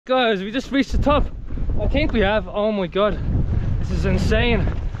Guys, we just reached the top. I think we have. Oh my god, this is insane.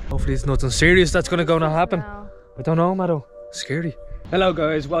 Hopefully it's nothing serious that's gonna happen. I don't know, Mado. Scary. Hello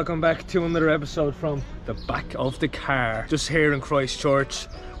guys, welcome back to another episode from the back of the car. Just here in Christchurch.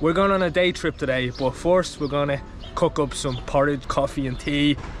 We're going on a day trip today, but first we're gonna cook up some porridge, coffee and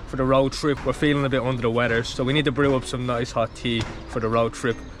tea for the road trip. We're feeling a bit under the weather, so we need to brew up some nice hot tea for the road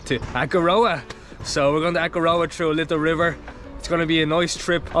trip to Akaroa. So we're going to Akaroa through a little river. It's going to be a nice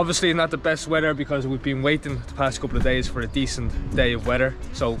trip. Obviously not the best weather because we've been waiting the past couple of days for a decent day of weather.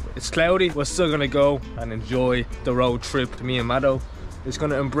 So it's cloudy. We're still going to go and enjoy the road trip. Me and Mado is going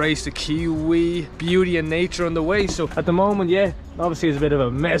to embrace the Kiwi beauty and nature on the way. So at the moment, yeah, obviously it's a bit of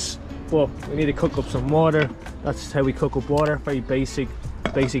a mess, but we need to cook up some water. That's how we cook up water. Very basic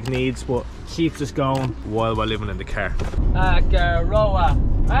needs, but keeps us going while we're living in the car.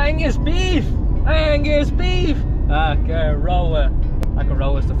 Akaroa, Angus beef, Angus beef. Akaroa.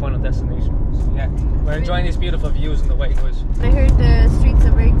 Akaroa is the final destination. So yeah, we're enjoying these beautiful views on the way, guys. I heard the streets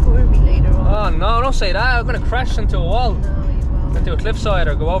are very curvy later on. Oh no, don't say that. I'm gonna crash into a wall. No, you won't. Into a cliffside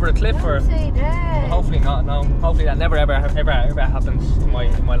or go over the cliff. Don't or say that. Well, hopefully not. No, hopefully that never ever happens in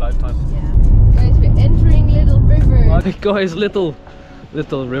my lifetime. Yeah. Guys, we're entering Little River. Oh, guys, little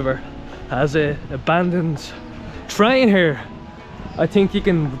river has a abandoned train here. I think you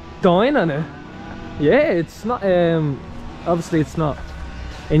can dine on it. Yeah, it's not obviously it's not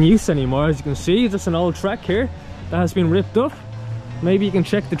in use anymore. As you can see, it's just an old track here that has been ripped up. Maybe you can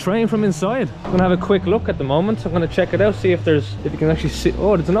check the train from inside. I'm gonna have a quick look at the moment. I'm gonna check it out, see if you can actually see.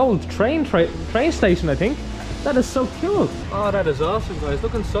 Oh, it's an old train station, I think. That is so cool. Oh, that is awesome, guys.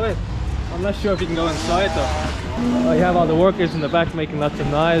 Look inside. I'm not sure if you can go inside though. Oh, you have all the workers in the back making lots of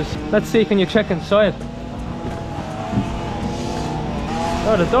noise. Let's see, can you check inside?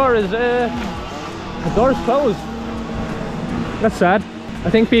 Oh, the door is closed. That's sad.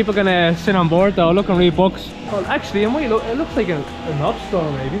 I think people are gonna sit on board though, look and read books. Well, actually, it looks like an op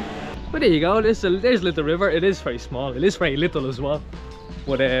store maybe. But there you go. There's Little River. It is very small. It is very little as well.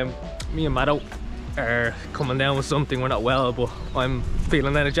 But me and Mado are coming down with something. We're not well, but I'm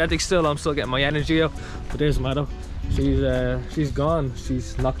feeling energetic still. I'm still getting my energy out. But there's Mado. She's gone.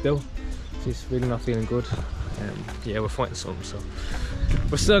 She's knocked out. She's really not feeling good. Yeah, we're fighting something, so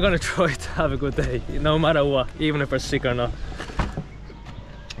we're still gonna try to have a good day no matter what, even if we're sick or not.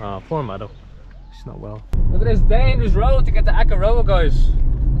 Oh, poor Mado. She's not well. Look at this dangerous road to get to Akaroa, guys.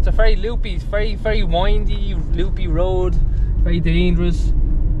 It's a very loopy, very windy, loopy road. Very dangerous.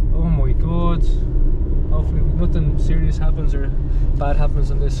 Oh my god. Hopefully nothing serious happens or bad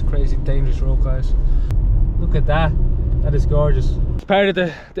happens on this crazy dangerous road, guys. Look at that. That is gorgeous. Part of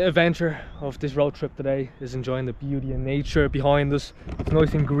the adventure of this road trip today is enjoying the beauty and nature behind us. It's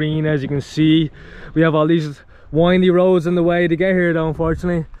nice and green, as you can see. We have all these windy roads on the way to get here though,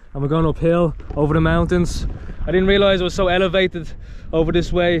 unfortunately, and we're going uphill over the mountains. I didn't realize it was so elevated over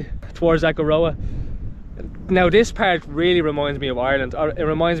this way towards Akaroa. Now this part really reminds me of Ireland. It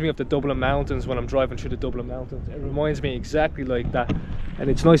reminds me of the Dublin Mountains when I'm driving through the Dublin Mountains. It reminds me exactly like that, and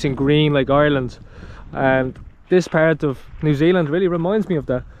it's nice and green like Ireland. And this part of New Zealand really reminds me of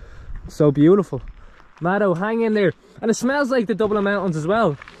that. It's so beautiful. Mado, hang in there. And it smells like the Dublin Mountains as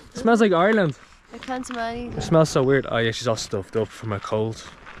well. It smells like Ireland. I can't smell anything. It smells so weird. Oh yeah, she's all stuffed up from her cold.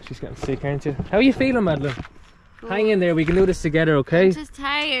 She's getting sick, aren't you? How are you feeling, Madeline? Cool. Hang in there, we can do this together, okay? I'm just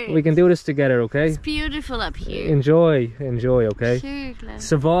tired. We can do this together, okay? It's beautiful up here. Enjoy, okay? Sure, Glenn.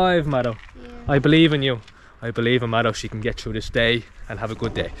 Survive, Mado. Yeah. I believe in you. I believe in Mado. She can get through this day and have a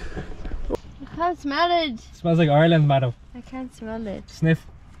good day. I can't smell it. Smells like Ireland, Mado. I can't smell it. Sniff.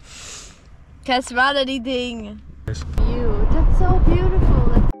 Can't smell anything. Ew, that's so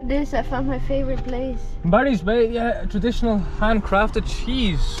beautiful. This, I found my favorite place. Barry's Bay, yeah, traditional handcrafted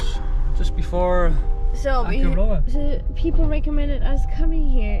cheese. Just before So people recommended us coming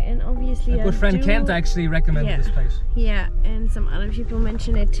here, and obviously a good friend Kent actually recommended this place. Yeah, and some other people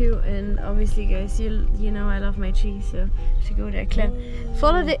mentioned it too, and obviously guys, you know I love my cheese, so you should go there. Clem,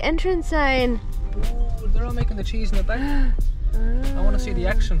 follow the entrance sign. Ooh, they're all making the cheese in the back. I want to see the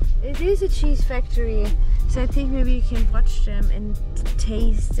action. It is a cheese factory, so I think maybe you can watch them and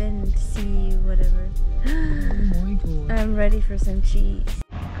taste and see whatever. Oh my god. I'm ready for some cheese.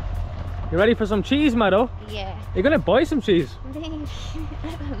 You ready for some cheese, Mado? Yeah. You're gonna buy some cheese? Maybe. I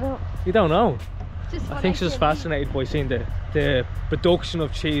don't know. You don't know? Just I think she's fascinated by seeing the production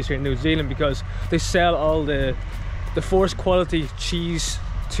of cheese here in New Zealand, because they sell all the first quality cheese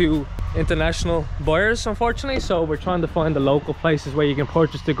to international buyers, unfortunately. So we're trying to find the local places where you can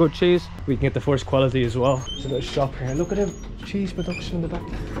purchase the good cheese. We can get the first quality as well. There's a little shop here. Look at the cheese production in the back.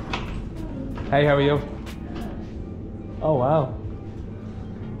 Hey, how are you? Oh wow.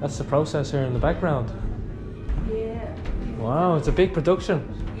 That's the processor in the background. Yeah. Wow, it's a big production.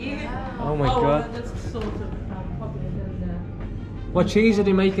 Yeah. Oh my god. That's sort of popular than What cheese are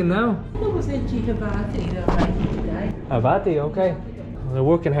they making now? there was a Havati they're making today. Havati, okay. Well, they're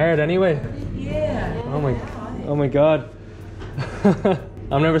working hard anyway. Yeah. Oh my god.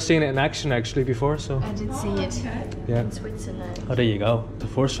 I've never seen it in action actually before, so. I did see it Yeah. in Switzerland. Oh, there you go. The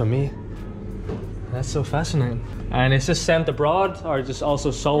first for me. That's so fascinating. And is this sent abroad or just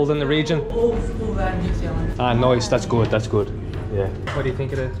also sold in the region? All around New Zealand. Ah, nice. That's good. That's good. Yeah. What do you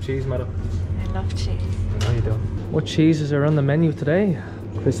think of the cheese, madam? I love cheese. I know you do. What cheeses are on the menu today?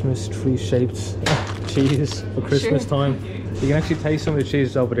 Christmas tree shaped cheese for Christmas time. You can actually taste some of the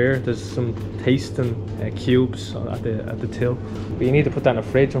cheeses over there. There's some tasting cubes at the till. But you need to put that in the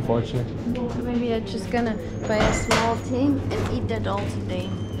fridge, unfortunately. Maybe I'm just gonna buy a small thing and eat that all today.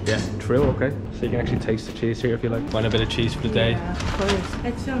 Yeah, true, okay. So you can actually taste the cheese here if you like. Want a bit of cheese for the day? Yeah, of course.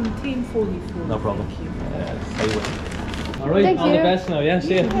 It's 10:44. No problem. Thank you. Alright, Thank all you. the best now, yeah,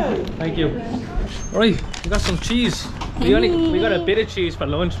 see you. Thank you. Alright, we got some cheese. We got a bit of cheese for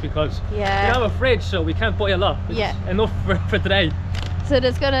lunch because we have a fridge, so we can't buy a lot. It's enough for today. So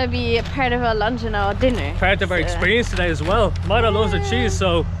that's gonna be a part of our lunch and our dinner. Part of our experience today as well. Mada loves the cheese,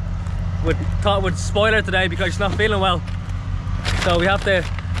 so we thought we'd spoil her today because she's not feeling well. So we have to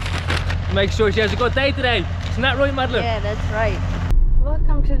make sure she has a good day today. Isn't that right, Madeline? Yeah, that's right.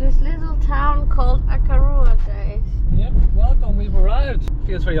 Welcome to this little town called Akaroa, guys. Yep, welcome, we've arrived.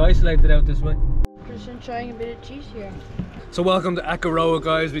 Feels very isolated out this way. Just enjoying a bit of cheese here. So welcome to Akaroa,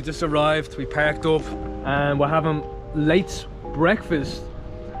 guys. We just arrived, we parked up and we're having late breakfast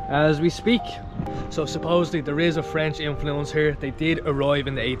as we speak. So supposedly there is a French influence here. They did arrive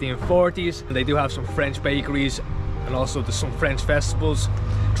in the 1840s and they do have some French bakeries and also there's some French festivals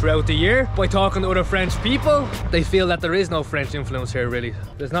throughout the year. By talking to other French people, they feel that there is no French influence here really.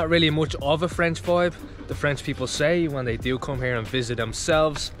 There's not really much of a French vibe, the French people say, when they do come here and visit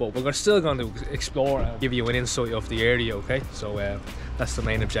themselves, but we're still going to explore and give you an insight of the area, okay? So that's the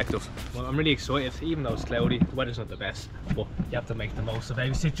main objective. Well, I'm really excited, even though it's cloudy. The weather's not the best, but you have to make the most of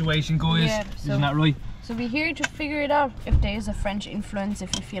every situation, guys. Yeah, Isn't that right? So we're here to figure it out if there is a French influence,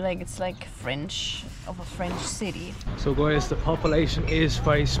 if you feel like it's like French of a French city. So guys, the population is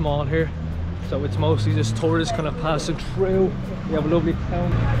very small here. So it's mostly just tourists kind of passing through. We have a lovely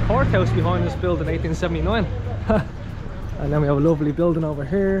courthouse behind this building, 1879. And then we have a lovely building over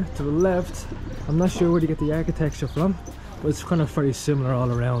here to the left. I'm not sure where to get the architecture from, but it's kind of very similar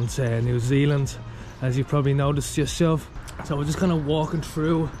all around New Zealand, as you probably noticed yourself. So we're just kind of walking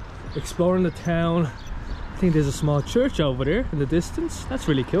through, exploring the town. I think there's a small church over there in the distance. That's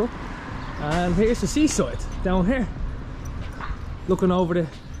really cool. And here's the seaside down here, looking over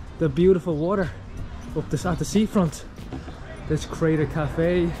the beautiful water up at the seafront. This Crater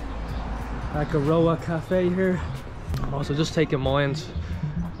Cafe, Akaroa Cafe here. Also just take in mind,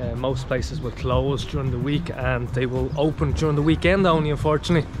 most places will close during the week and they will open during the weekend only,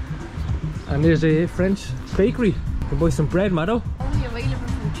 unfortunately. And there's a French bakery. You can buy some bread, Maddo. Only available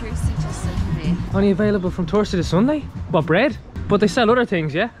from Thursday to Sunday. Only available from Thursday to Sunday? What, bread? But they sell other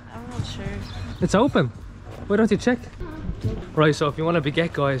things, yeah? I'm not sure. It's open. Why don't you check? Right, so if you want a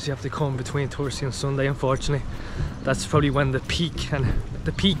baguette, guys, you have to come between Thursday and Sunday, unfortunately. That's probably when the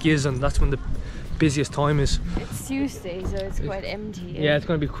peak is, and that's when the busiest time is. It's Tuesday, so it's quite empty. Yeah, it's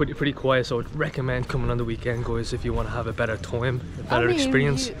going to be pretty quiet, so I'd recommend coming on the weekend, guys, if you want to have a better time, a better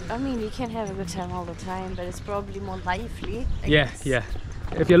experience. You can have a good time all the time, but it's probably more lively. I guess. Yeah.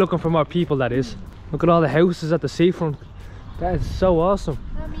 If you're looking for more people, that is. Look at all the houses at the seafront. That is so awesome.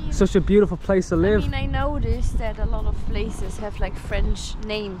 Such a beautiful place to live. I noticed that a lot of places have like French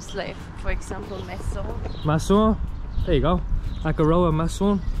names, like for example Maison. Maison, there you go. Akaroa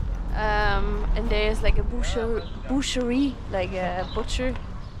Maison. And there's like a boucherie, like a butcher.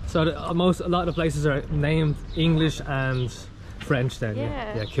 So a lot of the places are named English and French then.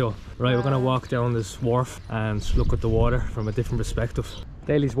 Yeah, cool. Right, we're gonna walk down this wharf and look at the water from a different perspective.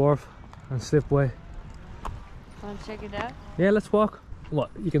 Daly's Wharf and Slipway. Want to check it out? Yeah, let's walk. What,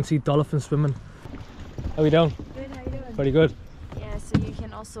 you can see dolphins swimming. How are we doing? Good, how you doing? Very good. Yeah, so you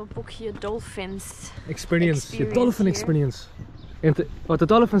can also book your dolphins Experience your dolphin here. experience. What, the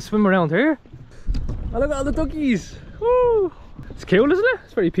dolphins swim around here? Oh, look at all the duckies. Woo! It's cool, isn't it?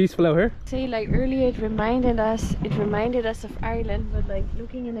 It's very peaceful out here. See, like earlier it reminded us of Ireland, but like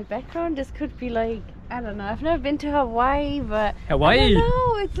looking in the background, this could be like, I don't know, I've never been to Hawaii, but Hawaii? I don't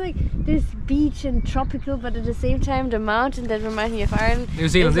know, it's like this beach and tropical, but at the same time the mountain that remind me of Ireland. New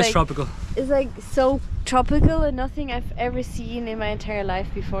Zealand is like, tropical. It's like so tropical and nothing I've ever seen in my entire life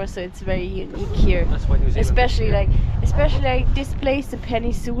before, so it's very unique here. That's why New Zealand. Especially like this place, the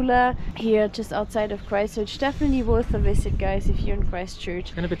Peninsula here just outside of Christchurch. Definitely worth a visit, guys, if you're in Christchurch.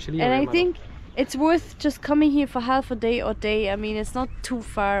 It's kind of a bit chilly. And I think it's worth just coming here for half a day or day. I mean, it's not too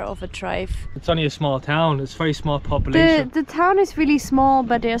far of a drive. It's only a small town. It's very small population. The town is really small,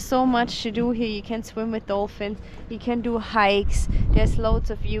 but there's so much to do here. You can swim with dolphins, you can do hikes, there's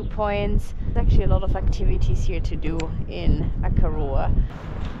loads of viewpoints. There's actually a lot of activities here to do in Akaroa. Do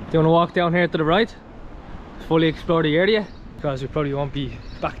you want to walk down here to the right? Fully explore the area? Because we probably won't be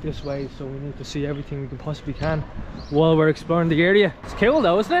back this way, so we need to see everything we can possibly can while we're exploring the area. It's cool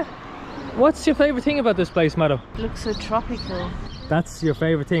though, isn't it? What's your favourite thing about this place, Mado? It looks so tropical. That's your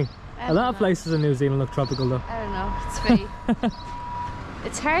favourite thing? A lot of places in New Zealand look tropical though. I don't know, it's very...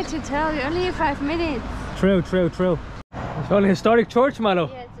 It's hard to tell, you're only here 5 minutes. True, true, true. It's only a historic church, Mado.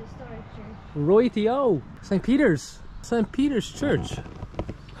 Yeah, it's a historic church. Righty-o. St. Peter's. St. Peter's Church.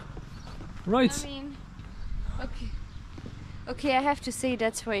 Right. I mean, okay, I have to say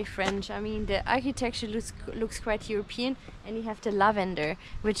that's very French. I mean, the architecture looks quite European, and you have the lavender,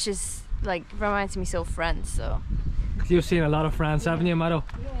 which is like reminds me so of France. So you've seen a lot of France, haven't you, Mado?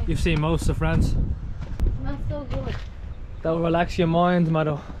 yeah. You've seen most of France. It smells so good. That will relax your mind,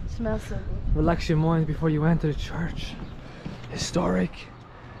 Mado. It smells so good. Relax your mind before you enter the church. Historic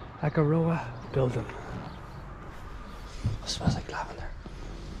Akaroa building. It smells like lavender.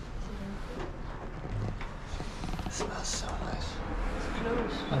 It smells so nice. It's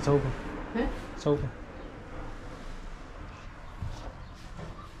closed. Oh, it's open. Huh? It's open.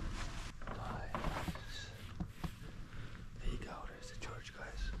 There you go, there's the church,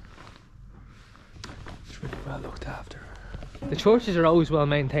 guys. It's really well looked after. The churches are always well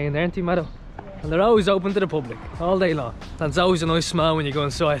maintained, aren't they, Mado? Yeah. And they're always open to the public, all day long. That's always a nice smell when you go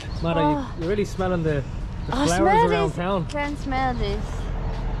inside. Mado, you're really smelling the flowers around town. I can smell this.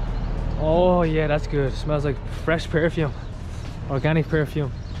 Oh yeah, that's good. It smells like fresh perfume. Organic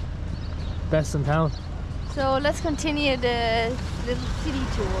perfume. Best in town. So let's continue the little city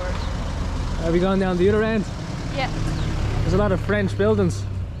tour. Are we going down the other end? Yeah. There's a lot of French buildings.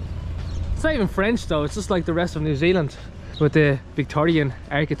 It's not even French though, it's just like the rest of New Zealand with the Victorian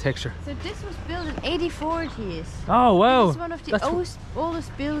architecture. So this was built in 1840s. Oh wow! This is one of the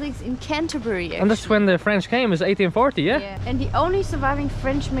oldest buildings in Canterbury, actually. And that's when the French came, is 1840, yeah? Yeah, and the only surviving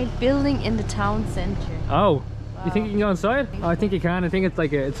French-made building in the town centre. Oh, Wow. You think you can go inside? Oh, I think you can. I think it's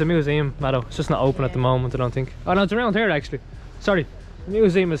like it's a museum, Mado. It's just not open at the moment, I don't think. Oh no, it's around here actually. Sorry, the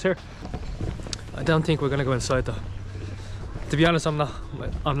museum is here. I don't think we're gonna go inside though. To be honest, I'm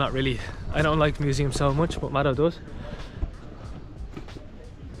not really. I don't like museums so much, but Mado does.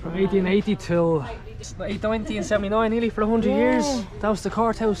 From 1880 till 1979, nearly for 100 years. That was the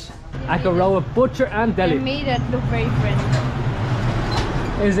courthouse. Akaroa Butcher and Deli. And made that look very French.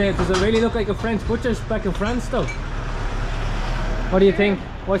 Does it really look like a French butcher's back in France though? What do you think?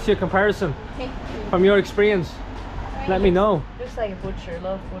 What's your comparison? From your experience? Let me know. Looks like a butcher. A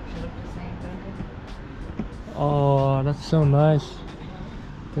lot of butchers look the same, don't they? Oh, that's so nice.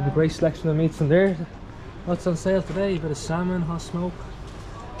 They have a great selection of meats in there. What's on sale today? A bit of salmon, hot smoke,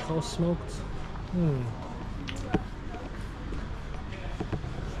 cold smoked.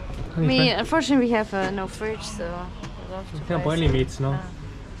 Unfortunately we have no fridge, so we'll have to You can't buy any meats, no.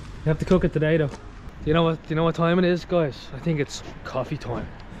 You have to cook it today though. Do you know what time it is, guys? I think it's coffee time.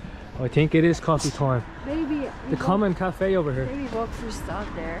 I think it is coffee time. Maybe The Common Cafe over here. maybe walk first out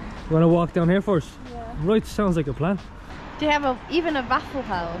there. You want to walk down here first? Yeah. Right, sounds like a plan. They have even a waffle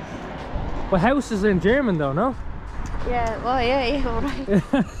house. But house is in German though, no? Yeah, well, yeah, alright.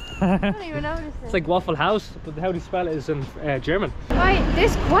 I don't even notice it. It's like Waffle House, but how do you spell it is in German.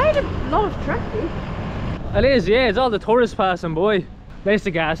 There's quite a lot of traffic. It is, yeah, it's all the tourists passing by. There's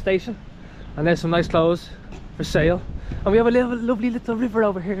the gas station, and there's some nice clothes for sale. And we have a lovely little river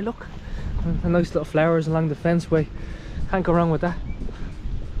over here, look. And nice little flowers along the fenceway. Can't go wrong with that.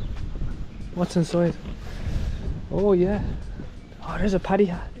 What's inside? Oh yeah. Oh, there's a paddy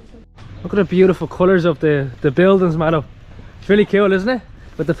hat. Look at the beautiful colours of the buildings, Mado. It's really cool, isn't it?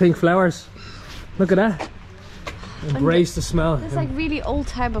 With the pink flowers. Look at that. Embrace the smell. There's like really old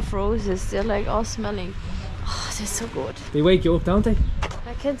type of roses. They're like all smelling. Oh, they're so good. They wake you up, don't they?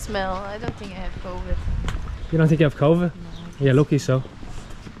 I can smell. I don't think I have COVID. You don't think you have COVID? No. Yeah, lucky so.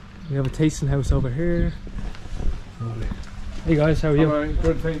 We have a tasting house over here. Lovely. Hey guys, how are you? Alright,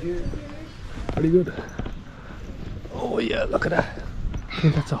 good, thank you. Pretty good. Oh yeah, look at that. I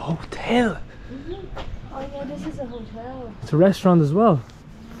think that's a hotel. Oh yeah, this is a hotel. It's a restaurant as well.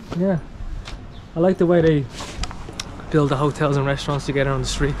 Yeah. I like the way they build the hotels and restaurants together on the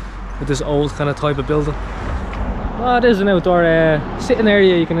street. with this old kind of type of building. Oh, there's an outdoor sitting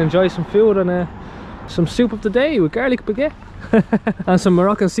area. You can enjoy some food and some soup of the day with garlic baguette and some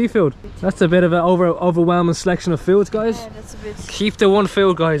Moroccan seafood. That's a bit of an overwhelming selection of foods, guys. Yeah, that's a bit... Keep the one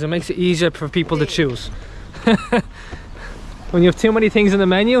food, guys. It makes it easier for people to choose. When you have too many things in the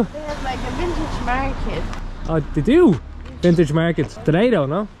menu. They have like a vintage market. Oh, they do? Vintage markets. Today though,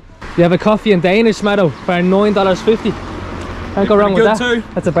 no? You have a coffee in Danish, Mado, for $9.50. Can't go wrong with that. Too.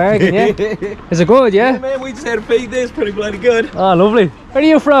 That's a bargain, yeah? Is it good, yeah? Yeah, man, we just had a feed this. Pretty bloody good. Oh, lovely. Where are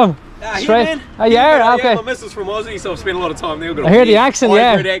you from? Straight? Man. Oh, yeah, okay. My missus from Aussie, so I've spent a lot of time there. I hear the accent,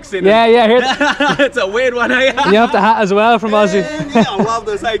 yeah. Accent yeah, I hear that. It's a weird one, eh? You have the hat as well from Aussie. Yeah, I love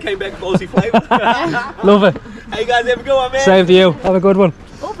this. Hey, came back from Aussie flavour. Love it. Hey, guys, have a good one, man. Same to you. Have a good one.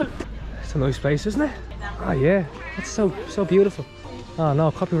 Open. It's a nice place, isn't it? Oh, yeah. It's so beautiful. Oh,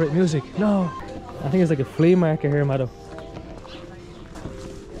 no, copyright music. No. I think it's like a flea market here, Mado.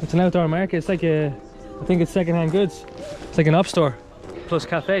 It's an outdoor market. It's like I think it's second-hand goods. It's like an op store plus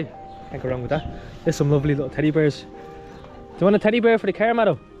cafe. Can't go wrong with that. There's some lovely little teddy bears. Do you want a teddy bear for the car,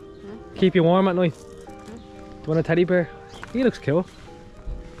 Mado? Keep you warm at night. Do you want a teddy bear? He looks cool.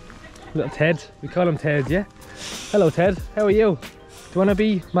 Little Ted. We call him Ted, yeah? Hello, Ted. How are you? Do you want to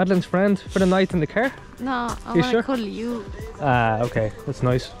be Madeline's friend for the night in the car? No, I You want to sure? cuddle you. Ah, okay. That's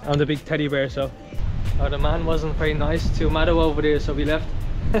nice. I'm the big teddy bear, so... Oh, the man wasn't very nice to Mado over there, so we left.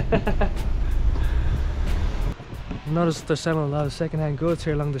 Notice they're selling a lot of second-hand goods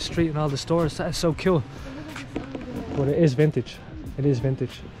here along the street and all the stores. That is so cool. But it is vintage. It is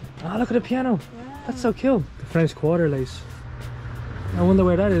vintage. Oh, look at the piano. That's so cool. The French Quarter lace. I wonder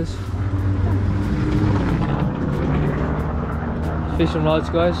where that is. Fishing rods,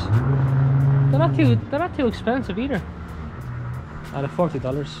 guys. They're not too expensive either. At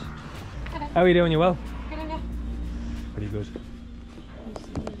 $40. How are you doing? You well? Pretty good.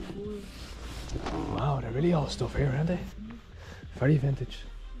 Wow, they're really old stuff here, aren't they? Very vintage.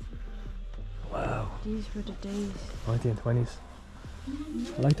 Wow. These were the days. 1920s.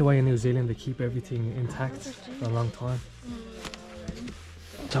 I like the way in New Zealand they keep everything intact for a long time.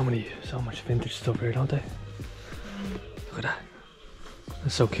 So much vintage stuff here, don't they? Look at that.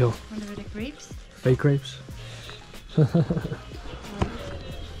 That's so cool. Wonder the grapes? Fake grapes.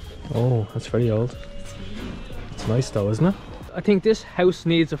 Oh, that's very old. It's nice though, isn't it? I think this house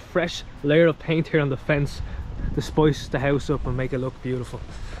needs a fresh layer of paint here on the fence to spice the house up and make it look beautiful.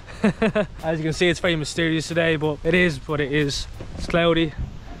 As you can see, it's very mysterious today, but it is what it is. It's cloudy.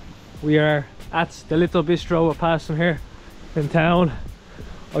 We are at the little bistro we're passing here in town.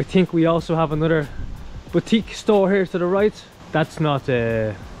 I think we also have another boutique store here to the right. That's not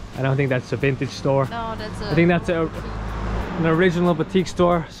I don't think that's a vintage store. No, that's a... I think that's an original boutique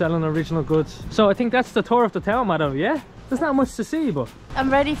store selling original goods. So I think that's the tour of the town, Mado, yeah? There's not much to see, but... I'm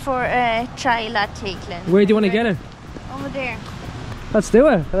ready for a chai latte, Glenn. Where do you want to get it? Over there. Let's do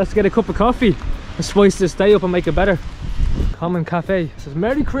it. Let's get a cup of coffee and spice this day up and make it better. Common Cafe. It says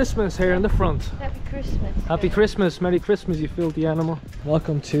Merry Christmas here in the front. Happy Christmas. Happy Christmas. Merry Christmas, you filthy animal.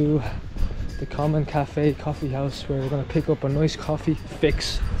 Welcome to the Common Cafe coffee house, where we're going to pick up a nice coffee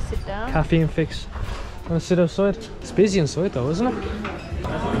fix. Sit down. Caffeine fix. Want to sit outside? It's busy inside though, isn't it?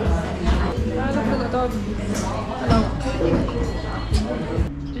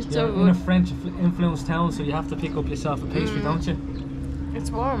 Just You're so in a good. French influenced town, so you have to pick up yourself a pastry, don't you? It's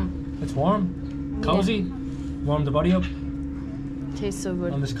warm. It's warm, cozy, warm the body up Tastes so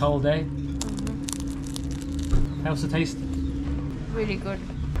good. on this cold day. How's the taste? Really good.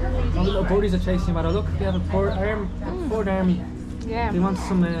 All the little birdies are chasing you, Mado. Look, they have a Ford Army. Yeah. They want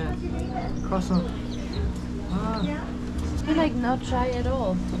some croissant. Ah, I feel like not shy at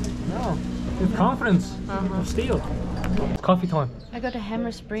all. no. With confidence of steel. It's coffee time. I got a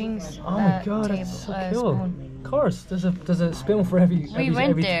Hammer Springs Oh my god, table, that's so cool. spoon. Of course, there's a spoon for every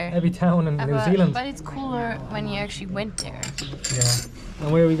town in New Zealand. But it's cooler when you actually went there. Yeah.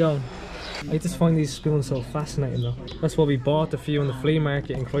 And where are we going? I just find these spoons so fascinating though. That's why we bought a few in the flea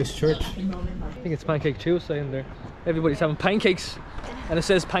market in Christchurch. I think it's Pancake Tuesday in there. Everybody's having pancakes and it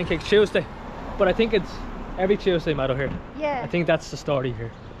says Pancake Tuesday. But I think it's every Tuesday, Mado, here. Yeah. I think that's the story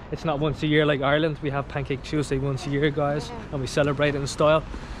here. It's not once a year like Ireland. We have Pancake Tuesday once a year, guys, and we celebrate it in style.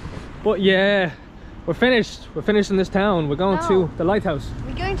 But yeah, we're finished. We're finished in this town. We're going to the lighthouse.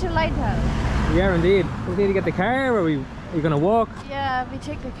 We're going to Lighthouse. We are indeed. We need to get the car, or are you gonna walk? Yeah, we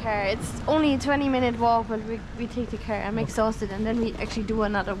take the car. It's only a 20-minute walk, but we take the car. I'm exhausted, and then we actually do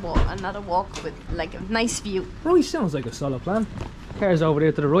another walk with like a nice view. Oh, he sounds like a solid plan. Car's over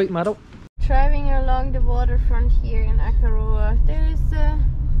there to the right, Mado. Driving along the waterfront here in Akaroa, there is a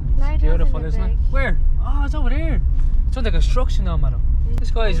lighthouse. Beautiful, in the isn't it? back. Where? Oh, it's over there. It's under construction now, madam.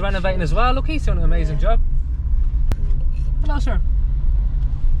 This guy is renovating as well. Look, he's doing an amazing job. Hello, sir.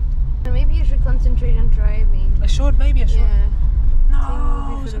 Maybe you should concentrate on driving. I should, maybe I should. Yeah.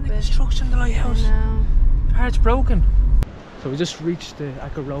 No, it's under construction, the lighthouse. No. The part's broken. So we just reached the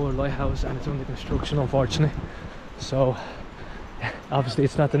Akaroa lighthouse and it's under construction, unfortunately. So obviously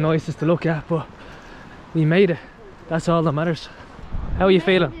it's not the nicest to look at, but we made it. That's all that matters. How are you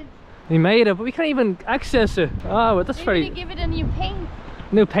feeling? We made it, but we can't even access it. Oh, well, that's very... Give it a new paint.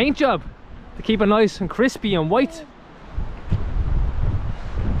 New paint job to keep it nice and crispy and white.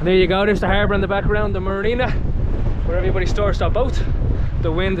 And there you go, there's the harbour in the background, the marina, where everybody stores their boat. The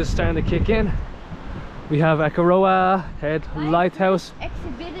wind is starting to kick in. We have Akaroa Head Lighthouse.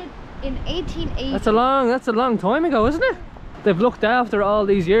 Exhibited in 1880. That's a long time ago, isn't it? They've looked after all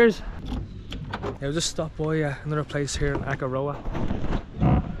these years. Yeah, we just stopped by another place here in Akaroa,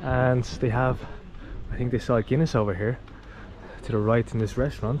 and they have, I think they sell Guinness over here to the right in this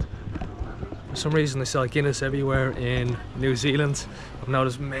restaurant. For some reason they sell Guinness everywhere in New Zealand. I've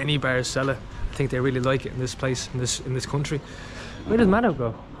noticed many bars sell it. I think they really like it in this place, in this country. Where does Mado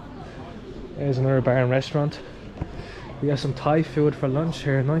go? There's another bar and restaurant. We got some Thai food for lunch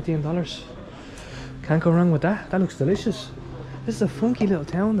here, $19. Can't go wrong with that. That looks delicious. This is a funky little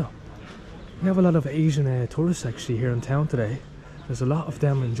town though. We have a lot of Asian tourists actually here in town today. There's a lot of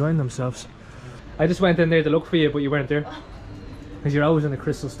them enjoying themselves. I just went in there to look for you, but you weren't there. Because you're always in the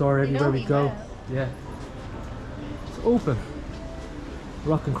crystal store everywhere we go. Yeah. It's open.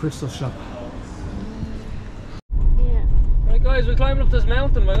 Rock and crystal shop. Yeah. Right guys, we're climbing up this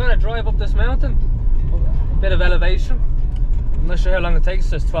mountain. We're gonna drive up this mountain. Bit of elevation. I'm not sure how long it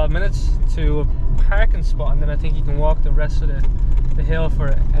takes us, 12 minutes to a parking spot, and then I think you can walk the rest of the hill for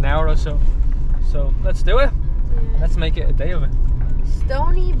an hour or so. So let's do it. Yeah. Let's make it a day of it.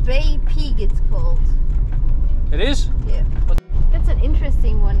 Stony Bay Peak it's called. It is? Yeah. That's an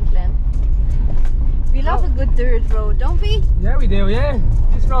interesting one, Glenn. We love a good dirt road, don't we? Yeah, we do, yeah.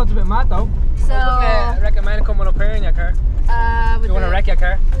 This road's a bit mad though. So I recommend coming up here in your car. If you want to wreck your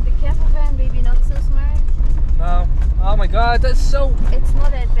car. With the camper van, maybe not so smart. No. Oh my god, that's so... It's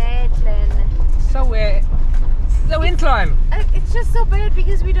not that bad, Glenn. So incline. It's just so bad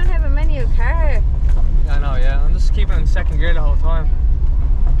because we don't have a manual car. I know, yeah. I'm just keeping it in second gear the whole time.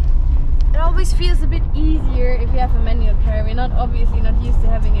 It always feels a bit easier if you have a manual car. We're obviously not used to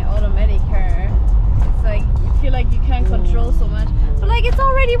having an automatic car. It's like you feel like you can't control so much. But like it's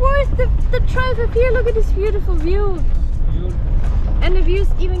already worth the drive up here. Look at this beautiful view. And the view's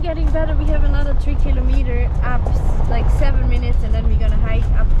even getting better. We have another 3 kilometer up, like 7 minutes, and then we're gonna hike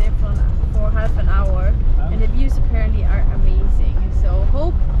up there for half an hour. And the views apparently are amazing. So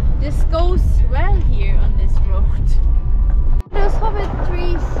hope this goes well here on this road. Those hobbit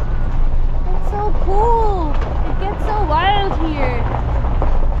trees. It's so cool. It gets so wild here.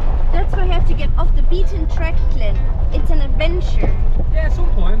 That's why you have to get off the beaten track, Glenn. It's an adventure. Yeah,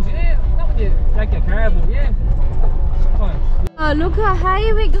 sometimes, yeah. Not when you like your car, but yeah. Sometimes. Oh, look how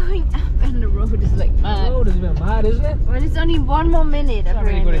high we're going up, and the road is like mad. The road is a bit mad, isn't it? Well, it's only 1 more minute. It's not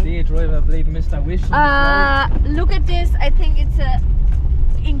really good idea driving, I believe, Mr. Wish. Look at this. I think it's a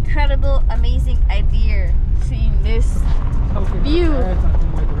incredible, amazing idea. Seeing this view.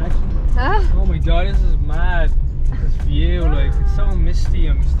 Huh? Oh my god, this is mad. This view, like, it's so misty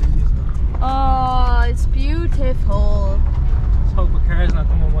and mysterious. Oh, it's beautiful. Let's hope a car's not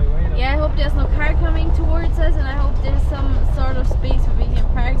coming my way though. Yeah, I hope there's no car coming towards us, and I hope there's some sort of space where we can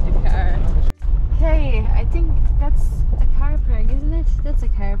park the car. Okay, I think that's a car park, isn't it? That's a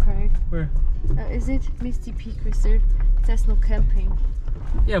car park. Where? Is it? Misty Peak Reserve. It says no camping.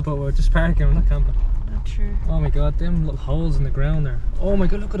 Yeah, but we're just parking, we're not camping. Not true. Oh my god, them little holes in the ground there. Oh my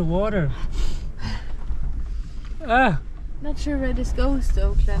god, look at the water. Ah! Not sure where this goes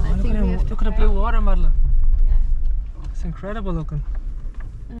though, Glenn. I think we have to look at the blue water, Madeline. Yeah. It's incredible looking.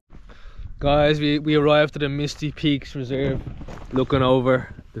 Guys, we arrived at the Misty Peaks Reserve, looking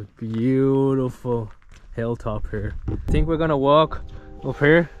over the beautiful hilltop here. I think we're gonna walk up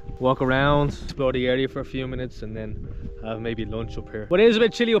here, walk around, explore the area for a few minutes, and then have maybe lunch up here. But it is a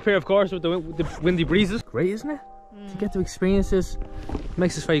bit chilly up here, of course, with the windy breezes. Great, isn't it? To get to experience this. It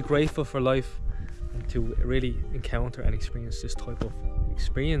makes us very grateful for life and to really encounter and experience this type of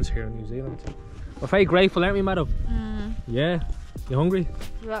experience here in New Zealand. We're very grateful, aren't we, Mado? Yeah. You hungry?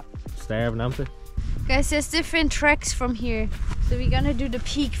 Yeah. Starving, aren't we? Guys, there's different tracks from here. So we're gonna do the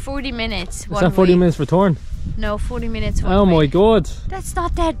peak 40 minutes. Is that 40 minutes return? No, 40 minutes one Oh way. my god. That's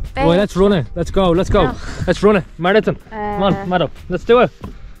not that bad. Boy, let's run it. Let's go, let's go. No. Let's run it. Marathon. Come on, Mado. Let's do it.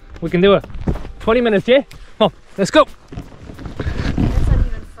 We can do it. 20 minutes, yeah? Come on, let's go. That's not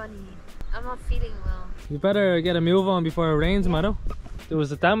even funny. I'm not feeling well. You better get a move on before it rains, Mado. There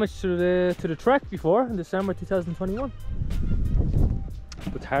was a damage to the track before in December 2021.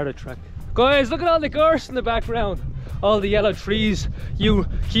 The Tarda track. Guys, look at all the gorse in the background. All the yellow trees you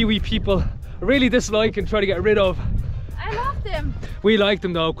Kiwi people really dislike and try to get rid of. I love them. We like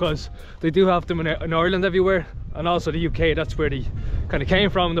them though, because they do have them in Ireland everywhere, and also the UK. That's where they kind of came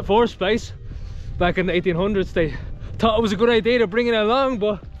from in the first place. Back in the 1800s, they thought it was a good idea to bring it along,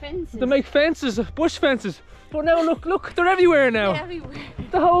 but Fences. to make fences, bush fences. But now look, they're everywhere now. They're everywhere.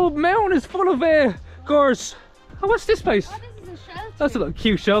 The whole mountain is full of gorse. Oh, what's this place? Oh, this is a shelter. That's a little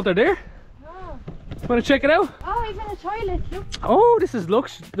cute shelter there. Oh. Want to check it out? Oh, even a toilet, look. Oh, this is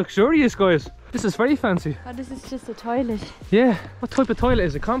luxurious, guys. This is very fancy. Oh, this is just a toilet. Yeah. What type of toilet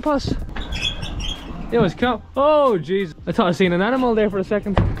is it? Compost? Yeah, it's oh, jeez. I thought I seen an animal there for a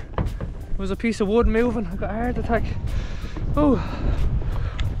second. It was a piece of wood moving. I got a heart attack. Oh.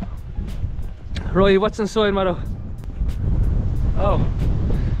 Right, what's inside, Mado? Oh.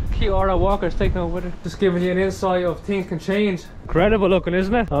 Kiora walkers taking over with it. Just giving you an insight of things can change. Incredible looking,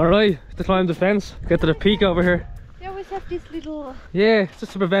 isn't it? Alright, to climb the fence. Get to the peak over here. They always have this little... Yeah,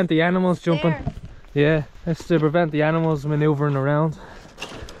 just to prevent the animals jumping. There. Yeah, it's to prevent the animals maneuvering around.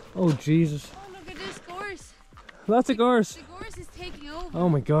 Oh, Jesus. Oh, look at this gorse. Lots of gorse. The gorse is taking over. Oh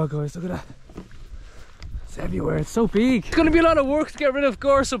my god, guys, look at that. It's everywhere, it's so big. It's gonna be a lot of work to get rid of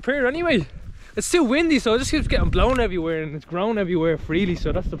gorse up here anyway. It's too windy, so it just keeps getting blown everywhere, and it's grown everywhere freely,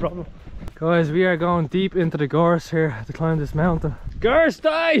 so that's the problem. Guys, we are going deep into the gorse here to climb this mountain. Gorse,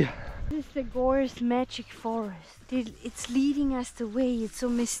 die! This is the gorse magic forest. It's leading us the way. It's so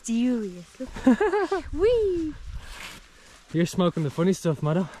mysterious. Look. Whee! You're smoking the funny stuff,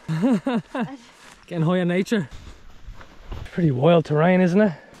 Mado. Getting high on nature. Pretty wild terrain, isn't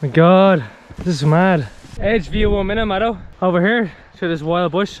it? My god, this is mad. Edge view 1 minute, Mado. Over here to this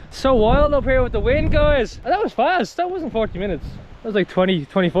wild bush. It's so wild up here with the wind, guys. Oh, that was fast. That wasn't 40 minutes. That was like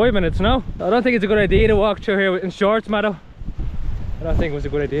 20-25 minutes, no? I don't think it's a good idea to walk through here in shorts, Mado. I don't think it was a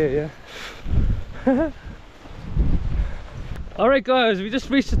good idea, yeah. Alright guys, we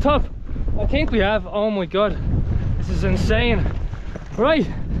just reached the top. I think we have. Oh my god, this is insane. Right,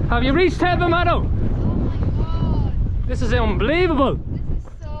 have you reached heaven, Mado? Oh my god. This is unbelievable. This is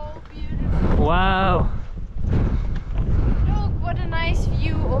so beautiful. Wow. Look, what a nice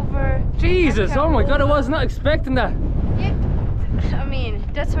view over... Jesus, oh my god, I was not expecting that. Yeah, I mean,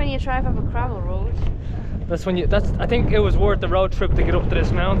 that's when you drive up a gravel road. That's when I think it was worth the road trip to get up to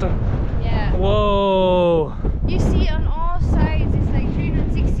this mountain. Yeah. Whoa. You see on all sides, it's like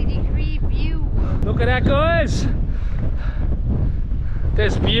 360-degree view. Look at that, guys.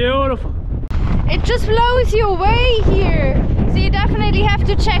 That's beautiful. It just blows you away here. So you definitely have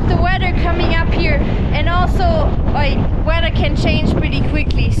to check the weather coming up here. And also, like, weather can change pretty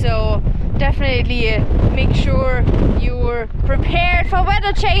quickly. So definitely make sure you're prepared for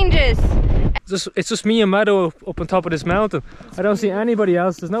weather changes. It's just me and Mado up on top of this mountain. I don't see anybody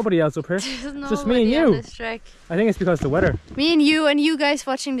else. There's nobody else up here. There's just me and you. on this track. I think it's because of the weather. Me and you guys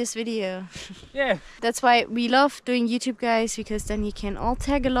watching this video. Yeah. That's why we love doing YouTube, guys, because then you can all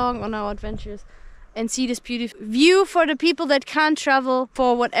tag along on our adventures and see this beautiful view for the people that can't travel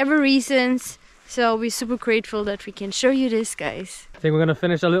for whatever reasons. So we're super grateful that we can show you this, guys. I think we're gonna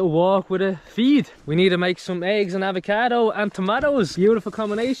finish a little walk with a feed. We need to make some eggs and avocado and tomatoes. Beautiful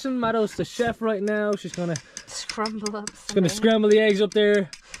combination. Mado's the chef right now. She's gonna Scramble up. She's gonna scramble the eggs up there,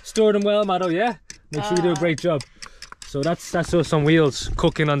 store them well, Mado, yeah? Make sure you do a great job. So that's us on wheels,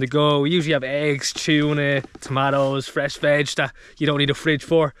 cooking on the go. We usually have eggs, tuna, tomatoes, fresh veg that you don't need a fridge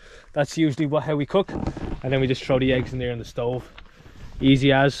for. That's usually how we cook. And then we just throw the eggs in there on the stove.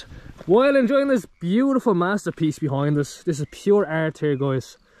 Easy as. While enjoying this beautiful masterpiece behind us. This is pure art here,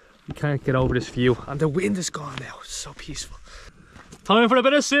 guys. You can't get over this view. And the wind is gone now. It's so peaceful. Time for a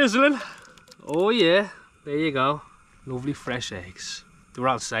bit of sizzling. Oh yeah, there you go. Lovely fresh eggs. They were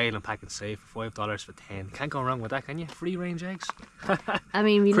on sale and Pack and Save for $5 for 10. Can't go wrong with that, can you? Free range eggs. I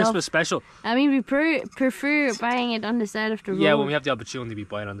mean, we Christmas special. I mean, we prefer buying it on the side of the road. Yeah, when we have the opportunity, we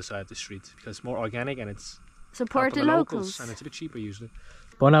buy it on the side of the street because it's more organic and it's support the locals. And it's a bit cheaper usually.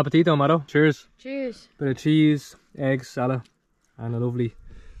 Bon appetito, Mado. Cheers. Cheers. Bit of cheese, eggs, salad, and a lovely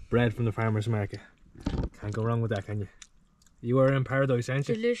bread from the farmer's market. Can't go wrong with that, can you? You are in paradise, aren't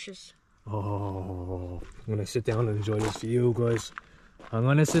you? Delicious. Oh, I'm gonna sit down and enjoy this view, guys. I'm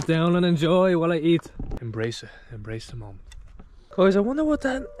gonna sit down and enjoy while I eat. Embrace it. Embrace the moment. Guys, I wonder what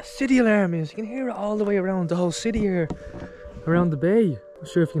that city alarm is. You can hear it all the way around the whole city here. Around the bay. Not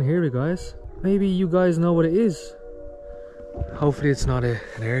sure if you can hear it, guys. Maybe you guys know what it is. Hopefully it's not an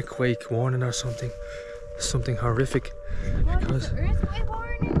earthquake warning or something. Something horrific. Because earthquake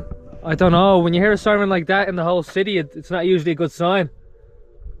warning? I don't know, when you hear a siren like that in the whole city, it's not usually a good sign.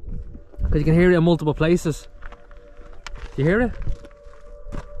 Because you can hear it in multiple places. Do you hear it?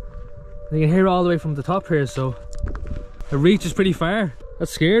 And you can hear it all the way from the top here, so it reaches pretty far.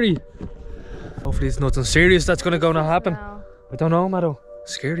 That's scary. Hopefully it's nothing serious that's gonna go and happen. I don't know, Mado.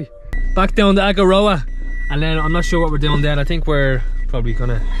 Scary. Back down to Akaroa, and then I'm not sure what we're doing then. I think we're probably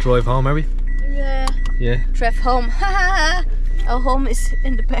gonna drive home, are we? Yeah. Yeah. Drive home. Our home is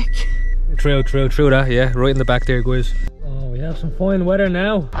in the back. True that, yeah. Right in the back there, guys. Oh, we have some fine weather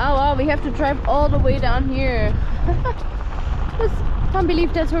now. Oh wow, we have to drive all the way down here. Can't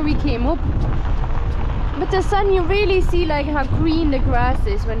believe that's where we came up. But the sun, you really see like how green the grass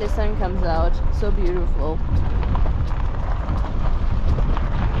is when the sun comes out. So beautiful.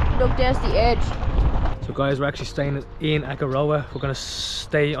 Look, there's the edge. So guys, we're actually staying in Akaroa. We're gonna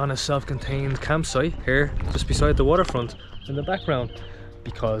stay on a self-contained campsite here, just beside the waterfront in the background,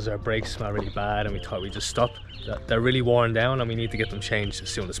 because our brakes smell really bad and we thought we'd just stop. They're really worn down and we need to get them changed as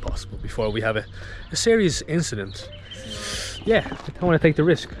soon as possible before we have a serious incident. Yeah, I don't want to take the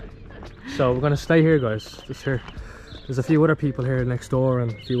risk. So we're gonna stay here, guys, just here. There's a few other people here next door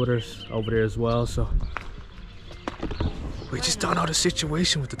and a few others over there as well, so we just don't know the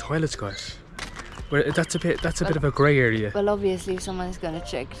situation with the toilets, guys. That's a bit of a grey area. Well, obviously someone's gonna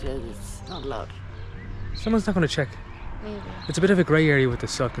check that it's not allowed. Someone's not gonna check. Maybe. It's a bit of a grey area with the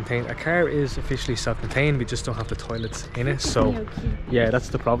self-contained. A car is officially self-contained, we just don't have the toilets in it, so yeah, that's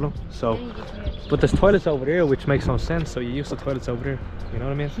the problem. So, but there's toilets over there, which makes no sense, so you use the toilets over there, you know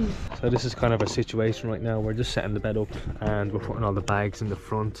what I mean? So this is kind of our situation right now. We're just setting the bed up and we're putting all the bags in the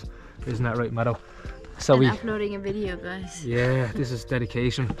front. Isn't that right, Mado? So and uploading a video, guys. Yeah, this is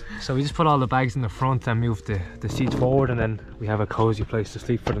dedication. So we just put all the bags in the front and move the seats forward, and then we have a cozy place to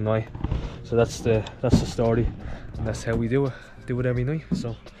sleep for the night. So that's the story, and that's how we do it every night.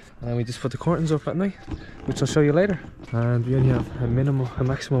 So and we just put the curtains up at night, which I'll show you later. And we only have a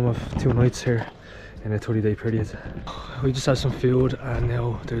maximum of 2 nights here in a 30-day period. We just had some food, and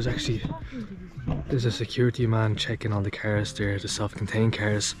now there's a security man checking all the cars there, the self-contained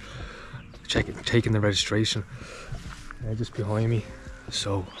cars. Taking the registration just behind me,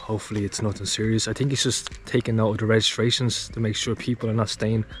 so hopefully it's nothing serious. I think he's just taking note of the registrations to make sure people are not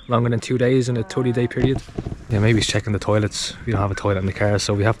staying longer than 2 days in a 30-day period. Yeah, maybe he's checking the toilets. We don't have a toilet in the car,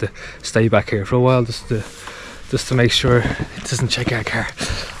 so we have to stay back here for a while just to make sure it doesn't check our car.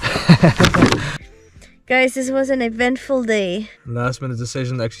 Guys, this was an eventful day. Last minute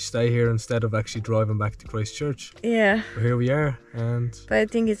decision to actually stay here instead of actually driving back to Christchurch. Yeah. But here we are, and but I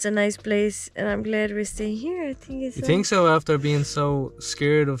think it's a nice place, and I'm glad we're staying here. I think it's. You think so, after being so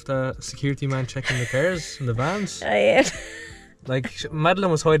scared of the security man checking the cars and the vans? I am. Like,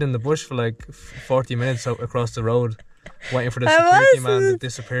 Madeline was hiding in the bush for like 40 minutes out across the road, waiting for the security man to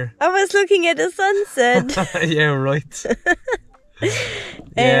disappear. I was looking at the sunset. Yeah, right.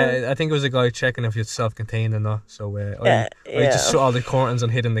 Yeah, I think it was a guy checking if you're self-contained or not. So I just shut all the curtains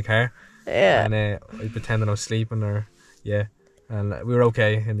and hid in the car. Yeah. And I pretended I was sleeping, or yeah, and we were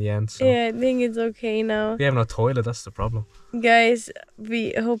okay in the end. So. Yeah, I think it's okay now. We have no toilet. That's the problem. Guys,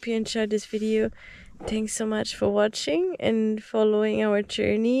 we hope you enjoyed this video. Thanks so much for watching and following our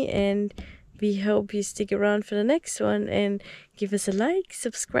journey, and we hope you stick around for the next one, and give us a like,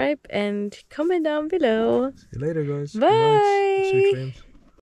 subscribe, and comment down below. See you later, guys. Bye. Sweet dreams.